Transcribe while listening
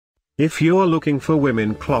If you're looking for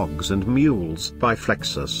women clogs and mules by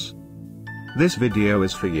Flexus, this video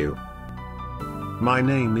is for you. My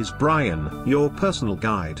name is Brian, your personal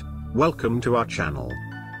guide. Welcome to our channel.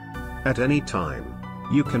 At any time,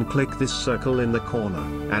 you can click this circle in the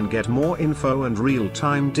corner and get more info and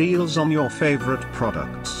real-time deals on your favorite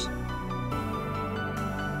products.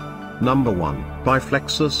 Number 1, by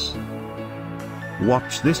Flexus.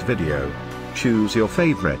 Watch this video. Choose your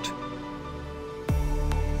favorite.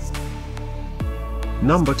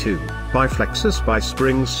 Number 2, by Flexus by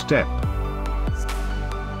Spring Step.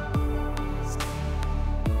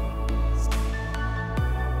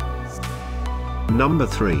 Number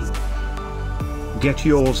 3. Get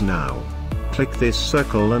yours now. Click this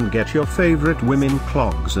circle and get your favorite women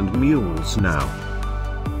clogs and mules now.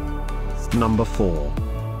 Number 4.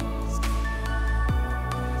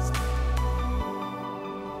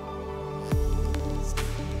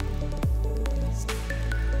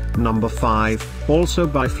 Number 5, also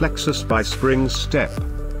by Flexus by Spring Step.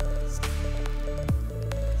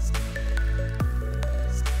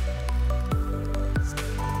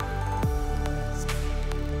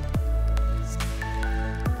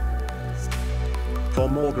 For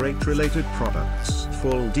more great related products,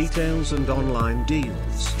 full details and online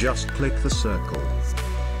deals, just click the circle.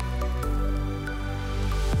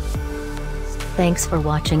 Thanks for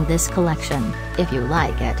watching this collection. If you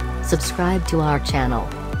like it, subscribe to our channel.